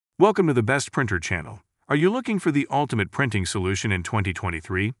Welcome to the Best Printer channel. Are you looking for the ultimate printing solution in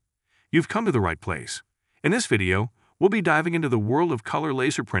 2023? You've come to the right place. In this video, we'll be diving into the world of color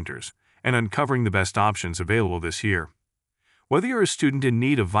laser printers and uncovering the best options available this year. Whether you're a student in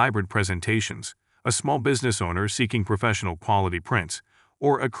need of vibrant presentations, a small business owner seeking professional quality prints,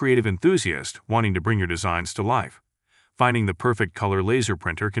 or a creative enthusiast wanting to bring your designs to life, finding the perfect color laser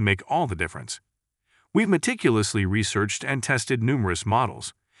printer can make all the difference. We've meticulously researched and tested numerous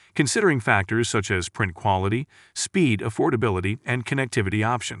models, considering factors such as print quality, speed, affordability, and connectivity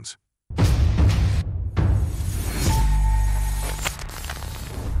options.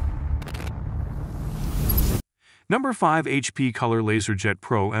 Number 5. HP Color LaserJet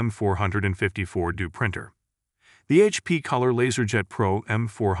Pro M454 Do Printer. The HP Color LaserJet Pro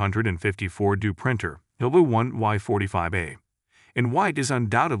M454 Do Printer, W1Y45A, in white is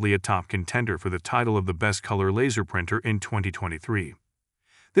undoubtedly a top contender for the title of the best color laser printer in 2023.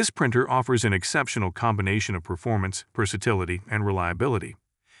 This printer offers an exceptional combination of performance, versatility, and reliability,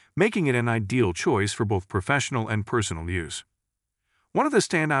 making it an ideal choice for both professional and personal use. One of the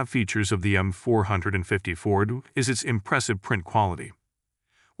standout features of the M454 is its impressive print quality.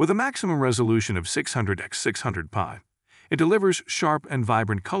 With a maximum resolution of 600x600 pi, it delivers sharp and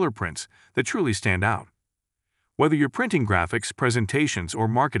vibrant color prints that truly stand out. Whether you're printing graphics, presentations, or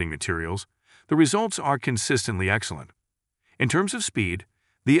marketing materials, the results are consistently excellent. In terms of speed,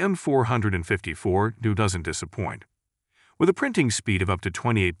 the M454 doesn't disappoint. With a printing speed of up to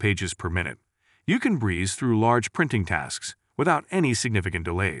 28 pages per minute, you can breeze through large printing tasks without any significant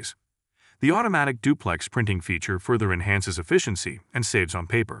delays. The automatic duplex printing feature further enhances efficiency and saves on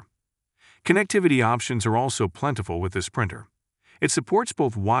paper. Connectivity options are also plentiful with this printer. It supports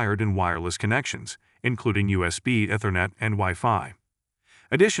both wired and wireless connections, including USB, Ethernet, and Wi-Fi.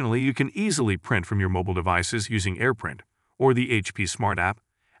 Additionally, you can easily print from your mobile devices using AirPrint or the HP Smart app,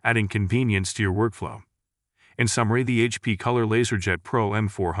 adding convenience to your workflow. In summary, the HP Color LaserJet Pro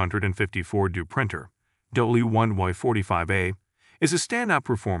M454 Do Printer, W1Y45A, is a standout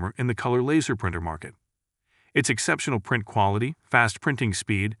performer in the color laser printer market. Its exceptional print quality, fast printing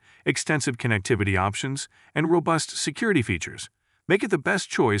speed, extensive connectivity options, and robust security features make it the best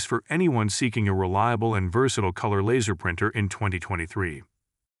choice for anyone seeking a reliable and versatile color laser printer in 2023.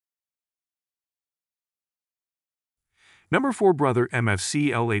 Number 4. Brother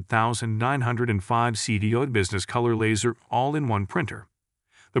MFC-L8905 CDO Business Color Laser All-in-One Printer.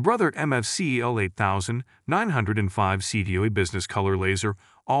 The Brother MFC-L8905 CDO Business Color Laser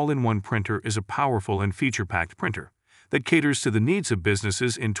All-in-One Printer is a powerful and feature-packed printer that caters to the needs of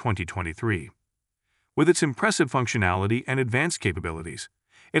businesses in 2023. With its impressive functionality and advanced capabilities,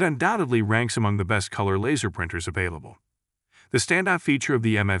 it undoubtedly ranks among the best color laser printers available. The standout feature of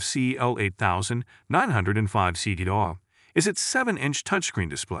the MFC-L8905 CDO is its 7-inch touchscreen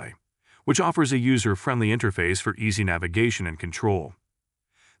display, which offers a user-friendly interface for easy navigation and control.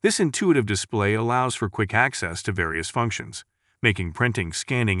 This intuitive display allows for quick access to various functions, making printing,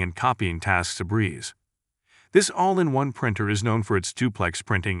 scanning, and copying tasks a breeze. This all-in-one printer is known for its duplex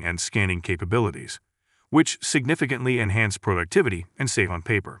printing and scanning capabilities, which significantly enhance productivity and save on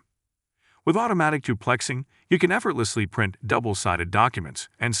paper. With automatic duplexing, you can effortlessly print double-sided documents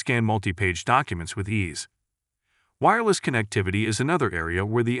and scan multi-page documents with ease. Wireless connectivity is another area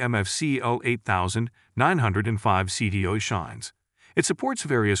where the MFC-L8905 CDO shines. It supports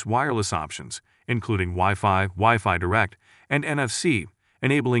various wireless options, including Wi-Fi, Wi-Fi Direct, and NFC,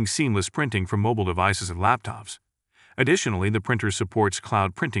 enabling seamless printing from mobile devices and laptops. Additionally, the printer supports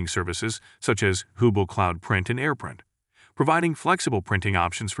cloud printing services such as Google Cloud Print and AirPrint, providing flexible printing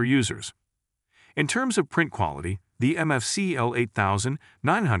options for users. In terms of print quality, the MFC-L8905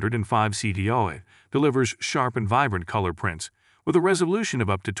 CDO delivers sharp and vibrant color prints with a resolution of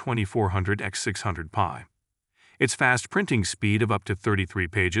up to 2400x600 pi. Its fast printing speed of up to 33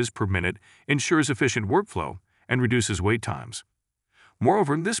 pages per minute ensures efficient workflow and reduces wait times.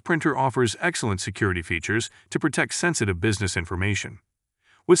 Moreover, this printer offers excellent security features to protect sensitive business information.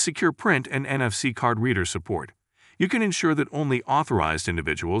 With secure print and NFC card reader support, you can ensure that only authorized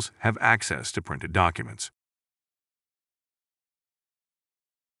individuals have access to printed documents.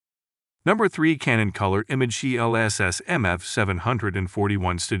 Number 3. Canon Color imageCLASS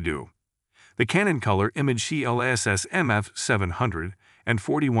MF741 Studio. The Canon Color imageCLASS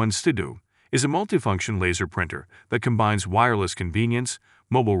MF741 Studio is a multifunction laser printer that combines wireless convenience,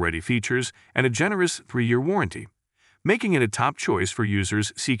 mobile-ready features, and a generous 3-year warranty, making it a top choice for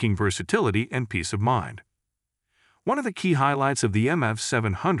users seeking versatility and peace of mind. One of the key highlights of the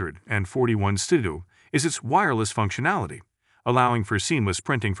MF741 Studio is its wireless functionality, allowing for seamless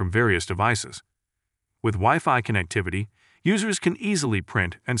printing from various devices. With Wi-Fi connectivity, Users can easily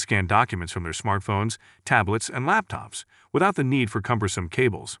print and scan documents from their smartphones, tablets, and laptops without the need for cumbersome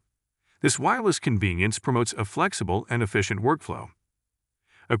cables. This wireless convenience promotes a flexible and efficient workflow.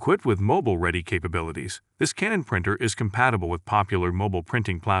 Equipped with mobile-ready capabilities, this Canon printer is compatible with popular mobile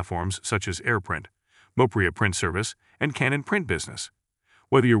printing platforms such as AirPrint, Mopria Print Service, and Canon Print Business.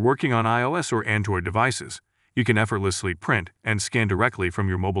 Whether you're working on iOS or Android devices, you can effortlessly print and scan directly from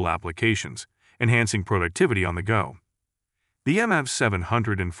your mobile applications, enhancing productivity on the go. The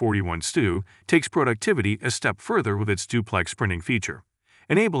MF741 Studio takes productivity a step further with its duplex printing feature,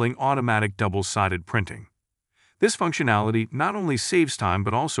 enabling automatic double-sided printing. This functionality not only saves time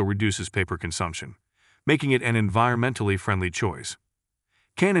but also reduces paper consumption, making it an environmentally friendly choice.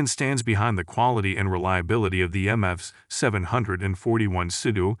 Canon stands behind the quality and reliability of the MF741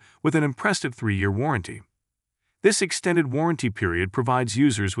 Studio with an impressive 3-year warranty. This extended warranty period provides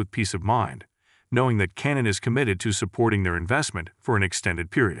users with peace of mind, knowing that Canon is committed to supporting their investment for an extended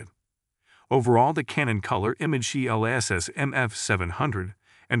period. Overall, the Canon Color imageCLASS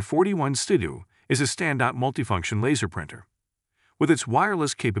MF741 Studio is a standout multifunction laser printer. With its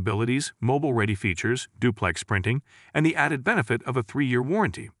wireless capabilities, mobile-ready features, duplex printing, and the added benefit of a 3-year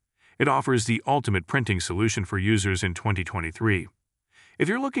warranty, it offers the ultimate printing solution for users in 2023. If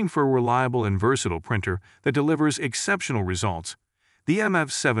you're looking for a reliable and versatile printer that delivers exceptional results, the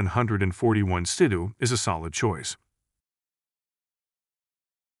MF741 Studio is a solid choice.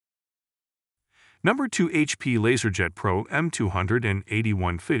 Number 2. HP LaserJet Pro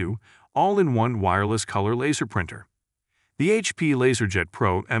M281 Studio All-in-One Wireless Color Laser Printer. The HP LaserJet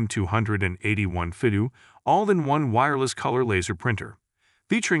Pro M281 Studio All-in-One Wireless Color Laser Printer,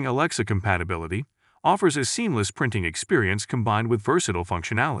 featuring Alexa compatibility, offers a seamless printing experience combined with versatile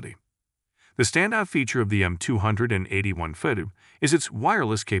functionality. The standout feature of the M281 Studio is its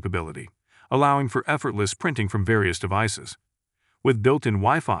wireless capability, allowing for effortless printing from various devices. With built-in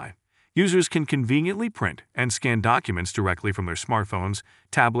Wi-Fi, users can conveniently print and scan documents directly from their smartphones,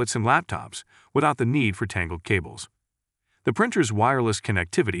 tablets, and laptops without the need for tangled cables. The printer's wireless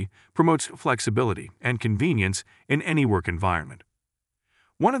connectivity promotes flexibility and convenience in any work environment.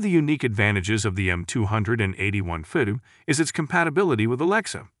 One of the unique advantages of the M281 Studio is its compatibility with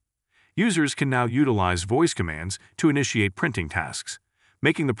Alexa. Users can now utilize voice commands to initiate printing tasks,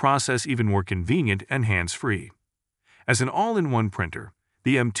 making the process even more convenient and hands-free. As an all-in-one printer,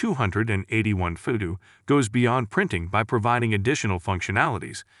 the M281 Studio goes beyond printing by providing additional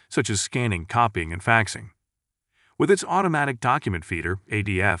functionalities such as scanning, copying, and faxing. With its automatic document feeder,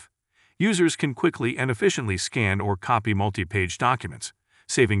 ADF, users can quickly and efficiently scan or copy multi-page documents,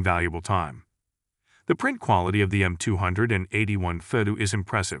 saving valuable time. The print quality of the M281 Studio is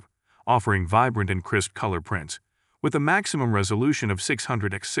impressive, offering vibrant and crisp color prints, with a maximum resolution of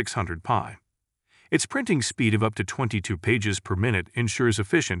 600x600 pi. Its printing speed of up to 22 pages per minute ensures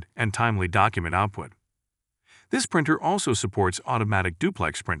efficient and timely document output. This printer also supports automatic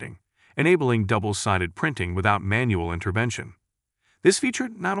duplex printing, enabling double-sided printing without manual intervention. This feature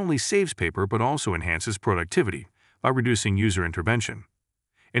not only saves paper but also enhances productivity by reducing user intervention.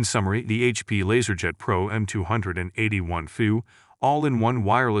 In summary, the HP LaserJet Pro M281 Studio All-in-One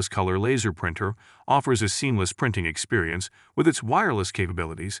Wireless Color Laser Printer offers a seamless printing experience with its wireless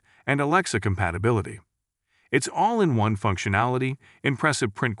capabilities and Alexa compatibility. Its all-in-one functionality,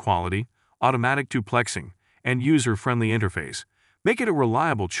 impressive print quality, automatic duplexing, and user-friendly interface make it a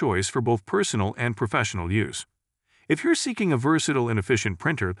reliable choice for both personal and professional use. If you're seeking a versatile and efficient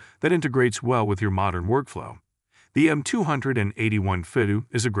printer that integrates well with your modern workflow, the M281 Studio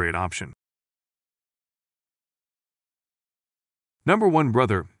is a great option. Number 1.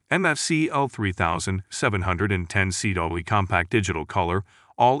 Brother MFCL3710 CW Compact Digital Color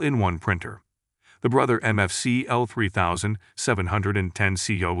All-in-One Printer. The Brother MFCL3710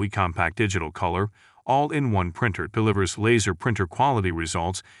 CW Compact Digital Color All-in-One Printer delivers laser printer quality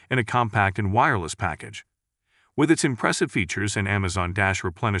results in a compact and wireless package. With its impressive features and Amazon Dash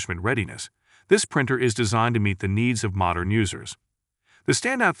replenishment readiness, this printer is designed to meet the needs of modern users. The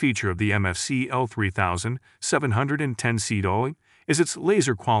standout feature of the MFCL3710 CW is its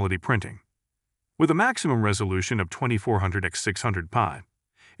laser quality printing. With a maximum resolution of 2400x600 pi,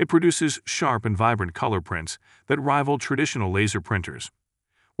 it produces sharp and vibrant color prints that rival traditional laser printers.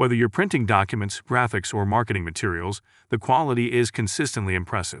 Whether you're printing documents, graphics, or marketing materials, the quality is consistently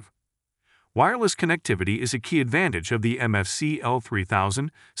impressive. Wireless connectivity is a key advantage of the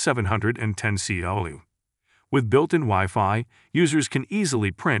MFCL3710 CW. With built-in Wi-Fi, users can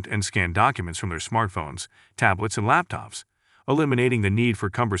easily print and scan documents from their smartphones, tablets, and laptops, eliminating the need for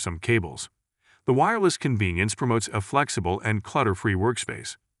cumbersome cables. The wireless convenience promotes a flexible and clutter-free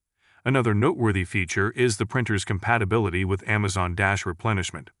workspace. Another noteworthy feature is the printer's compatibility with Amazon Dash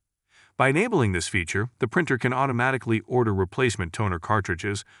replenishment. By enabling this feature, the printer can automatically order replacement toner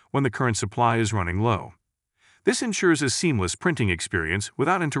cartridges when the current supply is running low. This ensures a seamless printing experience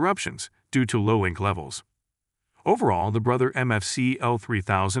without interruptions due to low ink levels. Overall, the Brother MFC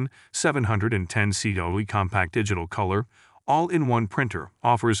L3710 COE Compact Digital Color all-in-one printer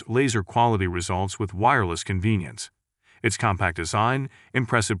offers laser-quality results with wireless convenience. Its compact design,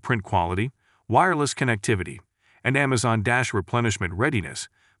 impressive print quality, wireless connectivity, and Amazon Dash replenishment readiness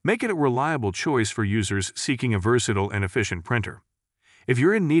make it a reliable choice for users seeking a versatile and efficient printer. If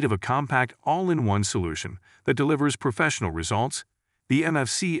you're in need of a compact all-in-one solution that delivers professional results, the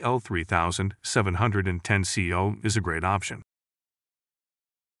MFC L3710 CO is a great option.